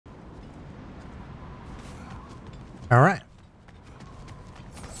All right.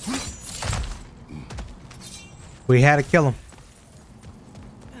 We had to kill him.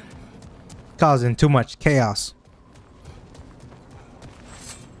 Causing too much chaos.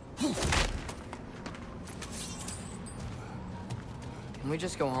 Can we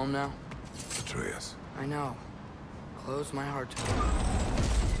just go home now? Atreus. I know. Close my heart to it.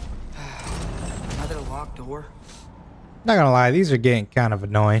 Another locked door. Not gonna lie, these are getting kind of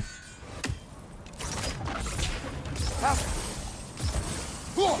annoying.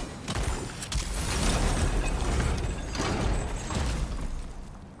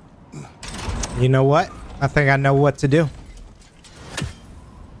 You know what? I think I know what to do.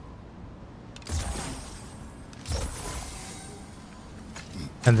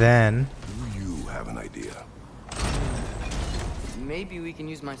 And then... Do you have an idea? Maybe we can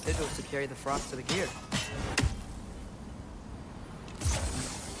use my sigils to carry the frost to the gear.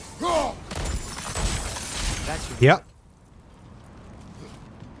 That's your... Yep.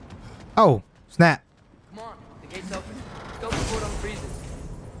 Oh, snap. Come on, the gate's open. Let's go before it unfreezes.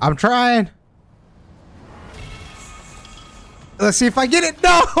 I'm trying. Let's see if I get it.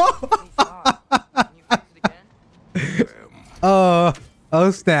 No! Can you fix it again? Oh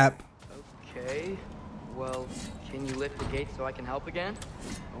snap. Okay. Well, can you lift the gate so I can help again?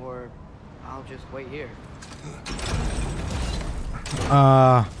 Or I'll just wait here.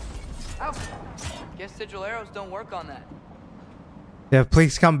 Ow! Guess sigil arrows don't work on that. Yeah,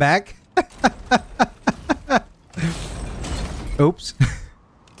 please come back. Oops.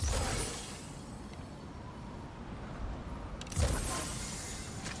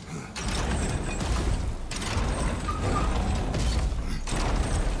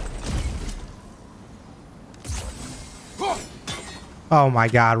 Oh my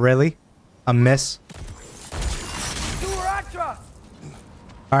god, really? A miss?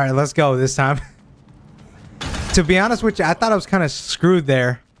 Alright, let's go this time. To be honest with you, I thought I was kind of screwed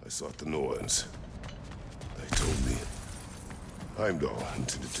there. I sought the Norns. They told me Heimdall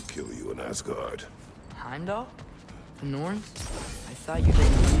intended to kill you in Asgard. Heimdall? The Norns? I thought you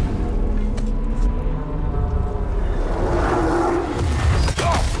didn't.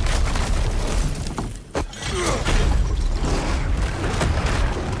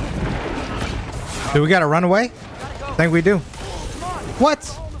 Do we gotta run away? I think we do.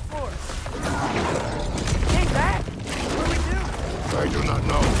 What? I do not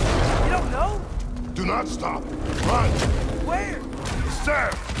know. You don't know? Do not stop. Run. Where? The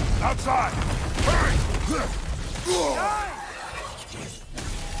stairs. Outside. Hurry.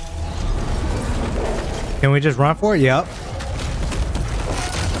 Can we just run for it? Yep.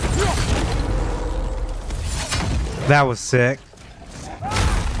 That was sick.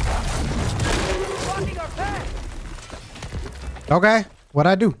 Okay,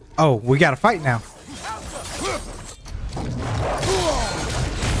 what'd I do? Oh, we gotta fight now.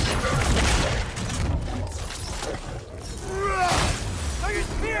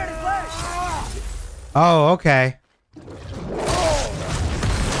 Oh, okay.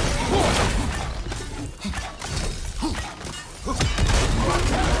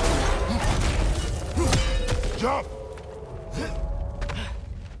 Jump.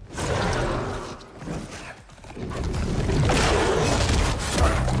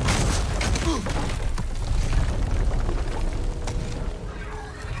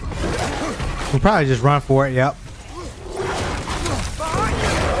 We'll probably just run for it, yep.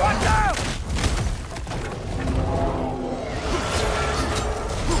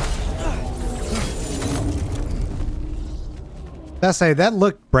 That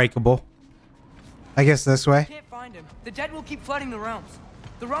looked breakable. I guess this way. Can't find him. The dead will keep flooding the realms.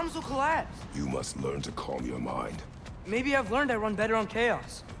 The realms will collapse. You must learn to calm your mind. Maybe I've learned I run better on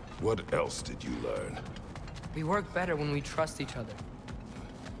chaos. What else did you learn? We work better when we trust each other.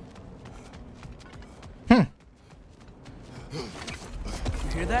 You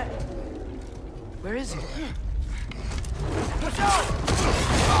hear that? Where is he? Watch out!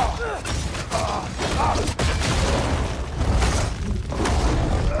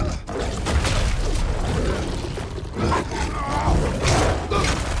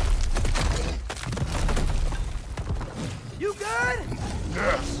 You good?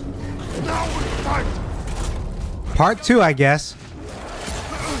 Yes. Now we fight. Part 2, I guess.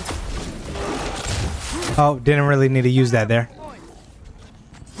 Oh, didn't really need to use that there.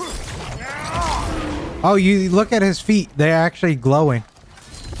 Oh, you look at his feet. They're actually glowing.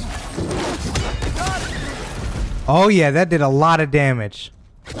 Oh, yeah, that did a lot of damage.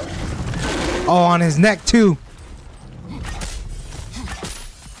 Oh, on his neck, too.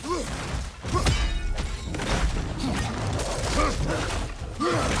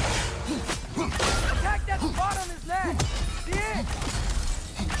 Attack that spot on his neck.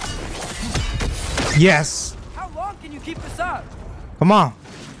 Yes. How long can you keep this up? Come on.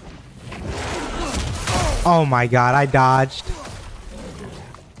 Oh my god, I dodged.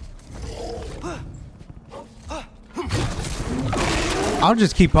 I'll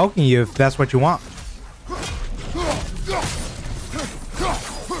just keep poking you if that's what you want.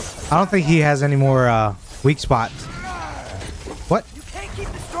 I don't think he has any more weak spots. What? You can't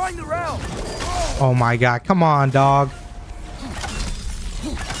keep destroying the realm. Oh my god, come on, dog.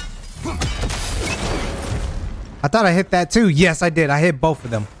 I thought I hit that too. Yes, I did. I hit both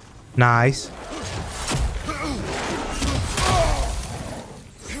of them. Nice.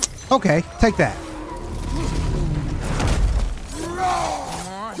 Okay, take that. Come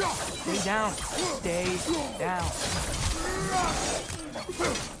on. Stay down. Stay down.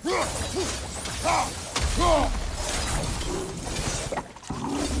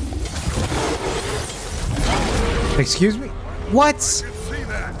 Excuse me? What? See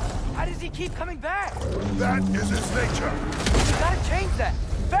that? How does he keep coming back? That is his nature. You gotta change that.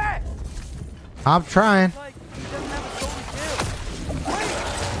 Fast! I'm trying. Like, he doesn't have a soul to kill. Wait! I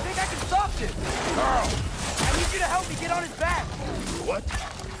think I can stop this. Carl! I need you to help me get on his back. What?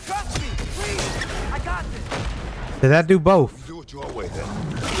 Trust me, please. I got this. Did that do both? Do it your way then.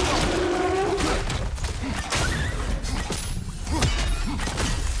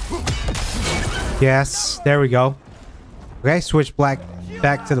 Yes, there we go. Okay, switch back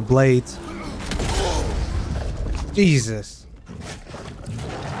to the blades. Jesus.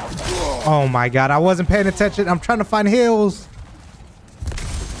 Oh my god, I wasn't paying attention. I'm trying to find heals.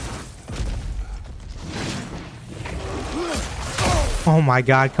 Oh my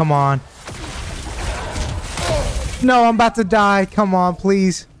god, come on. No, I'm about to die. Come on,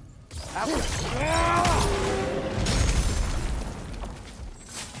 please.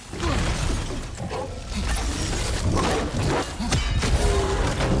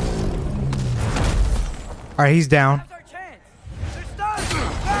 All right, he's down. That's our chance. They're stunned.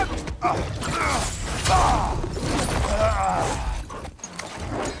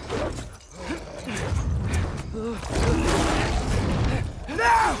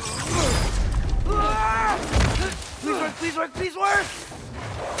 No! Please work, please work, please work!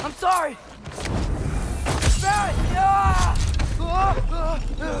 I'm sorry.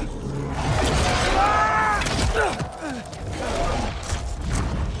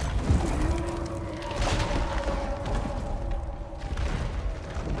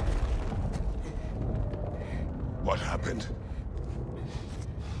 What happened?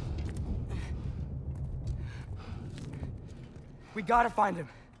 We gotta find him.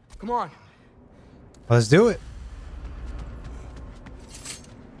 Come on. Let's do it.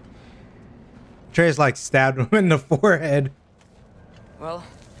 Trey's like stabbed him in the forehead. Well,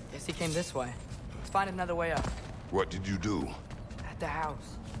 guess he came this way. Let's find another way up. What did you do? At the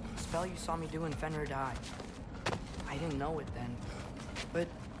house. The spell you saw me do when Fenrir died. I didn't know it then. But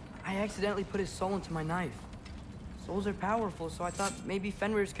I accidentally put his soul into my knife. Souls are powerful, so I thought maybe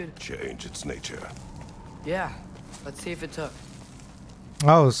Fenrir's could... Change its nature. Yeah. Let's see if it took.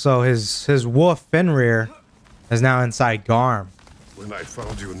 Oh, so his wolf Fenrir is now inside Garm. When I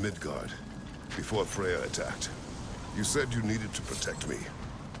found you in Midgard, before Freya attacked, you said you needed to protect me.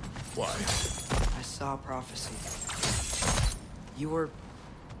 Why? I saw a prophecy. You were...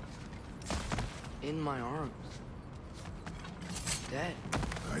 in my arms. Dead.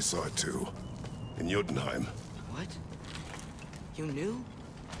 I saw it too. In Jotunheim. What? You knew?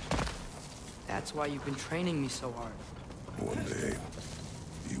 That's why you've been training me so hard. One day,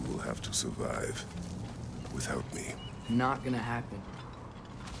 you will have to survive without me. Not gonna happen.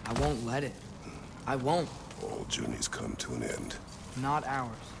 I won't let it. I won't. All journeys come to an end. Not ours.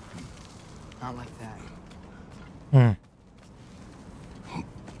 Not like that. Hmm.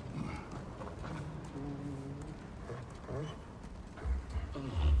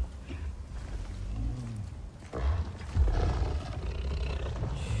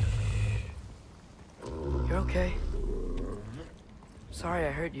 You're okay. Sorry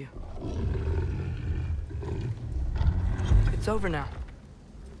I hurt you. It's over now.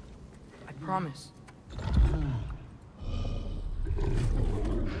 I promise.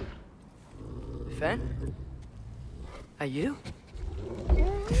 Fen? Are you?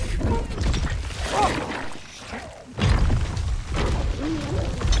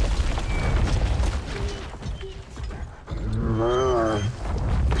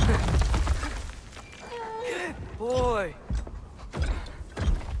 Boy.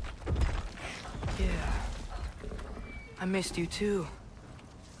 Yeah. I missed you too.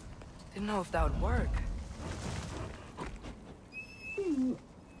 Didn't know if that would work.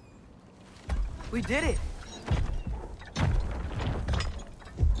 We did it.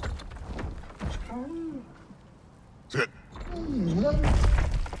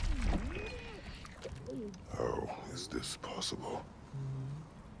 possible?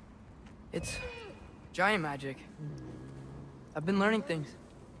 It's giant magic. I've been learning things.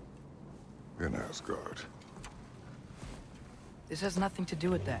 In Asgard. This has nothing to do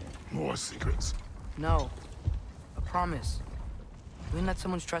with that. More secrets. No. A promise. Something that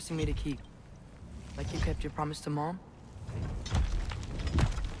someone's trusting me to keep. Like you kept your promise to Mom?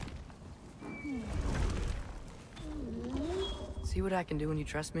 See what I can do when you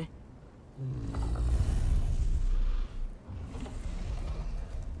trust me?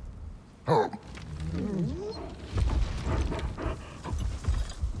 Home.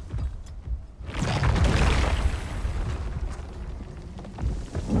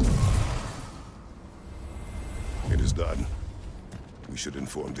 It is done. We should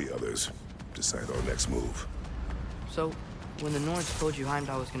inform the others. Decide our next move. So, when the Nords told you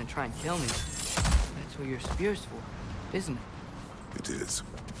Heimdall was gonna try and kill me, that's what your spear's for, isn't it? It is.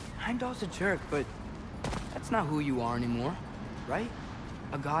 Heimdall's a jerk, but that's not who you are anymore, right?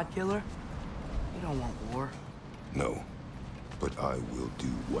 A god killer? You don't want war. No. But I will do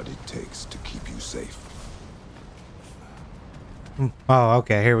what it takes to keep you safe. Oh,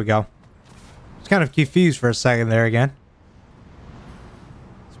 okay. Here we go. I was kind of confused for a second there again.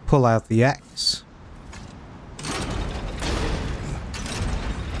 Let's pull out the axe.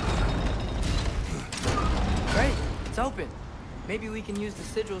 Great, it's open. Maybe we can use the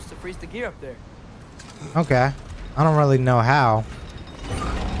sigils to freeze the gear up there. Okay. I don't really know how.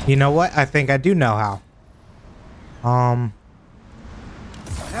 You know what? I think I do know how.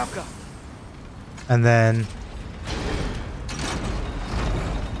 Helka. And then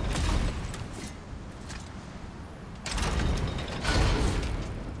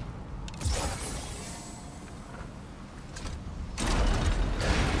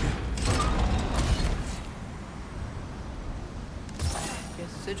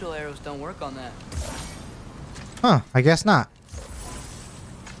Guess sigil arrows don't work on that. huh, I guess not.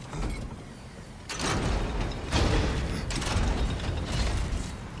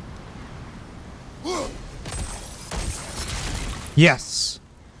 Yes.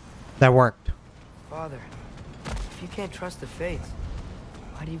 That worked. Father, if you can't trust the fates,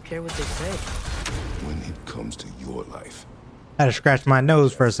 why do you care what they say? When it comes to your life. I had to scratch my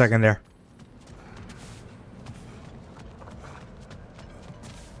nose for a second there.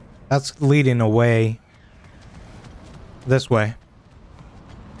 That's leading away this way.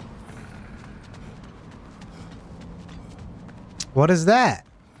 What is that?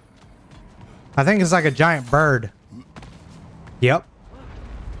 I think it's like a giant bird. Yep.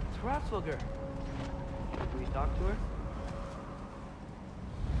 It's Hraesvelgr. Can we talk to her?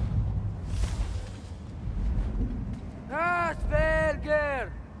 Hraesvelgr!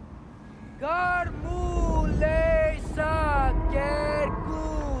 Garmu leisa gergu!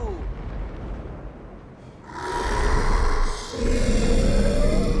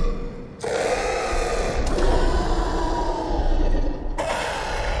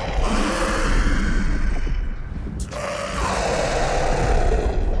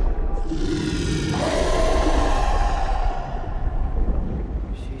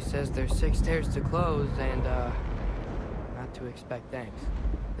 There's 6 stairs to close and, not to expect thanks.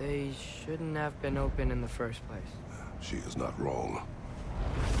 They shouldn't have been open in the first place. She is not wrong.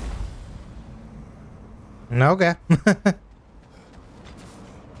 Okay.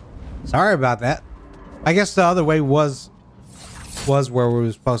 Sorry about that. I guess the other way was where we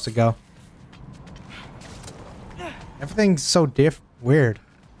were supposed to go. Everything's so weird.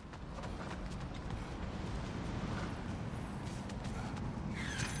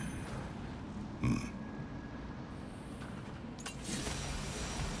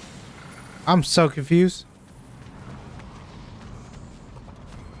 I'm so confused.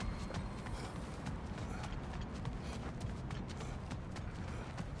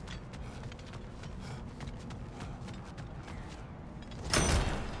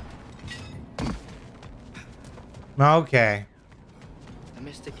 Okay. The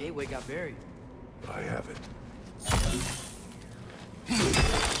Mystic Gateway got buried. I have it.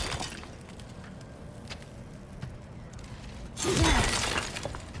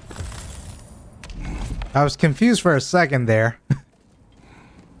 I was confused for a second there.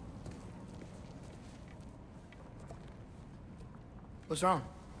 What's wrong?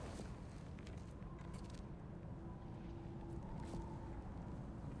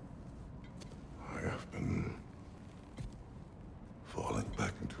 I have been falling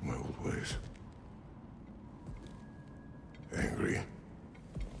back into my old ways. Angry.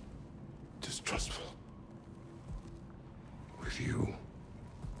 Distrustful. With you.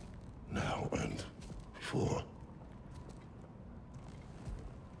 Now and before.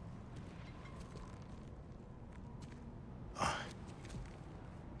 I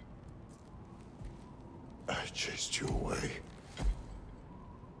chased you away.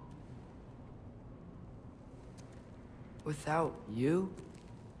 Without you,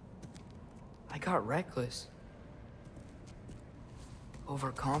 I got reckless.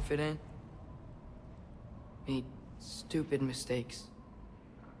 Overconfident. Made stupid mistakes.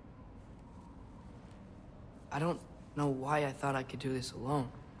 I don't know why I thought I could do this alone.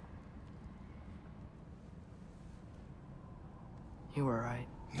 You were right.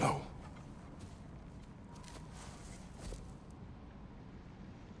 No.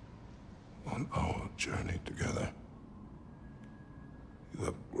 On our journey together, you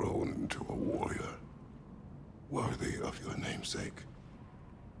have grown into a warrior worthy of your namesake.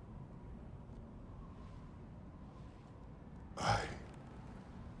 I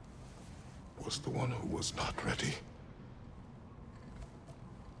was the one who was not ready.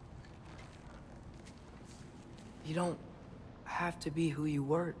 You don't have to be who you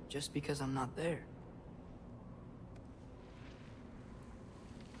were just because I'm not there.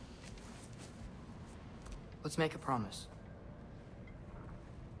 Let's make a promise.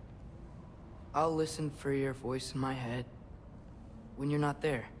 I'll listen for your voice in my head when you're not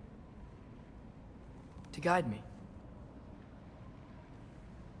there, to guide me.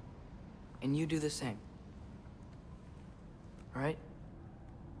 And you do the same. All right?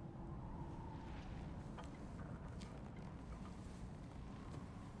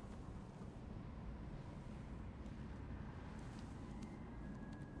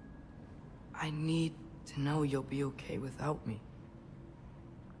 I need to know you'll be okay without me.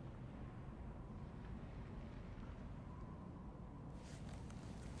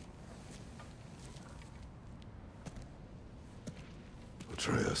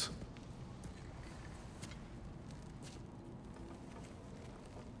 Atreus.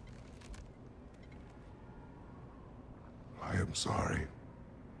 I am sorry.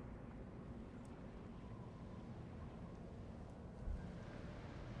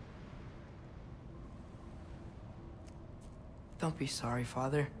 Don't be sorry,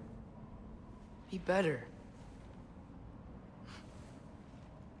 Father. Be better.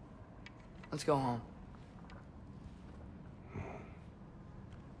 Let's go home.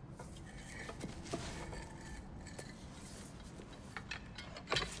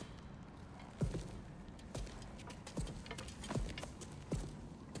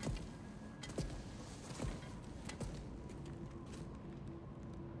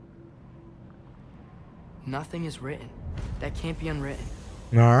 Nothing is written. That can't be unwritten.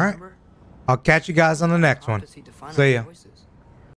 All right. Remember? I'll catch you guys on the next one. Prophecy defined See our ya. choices.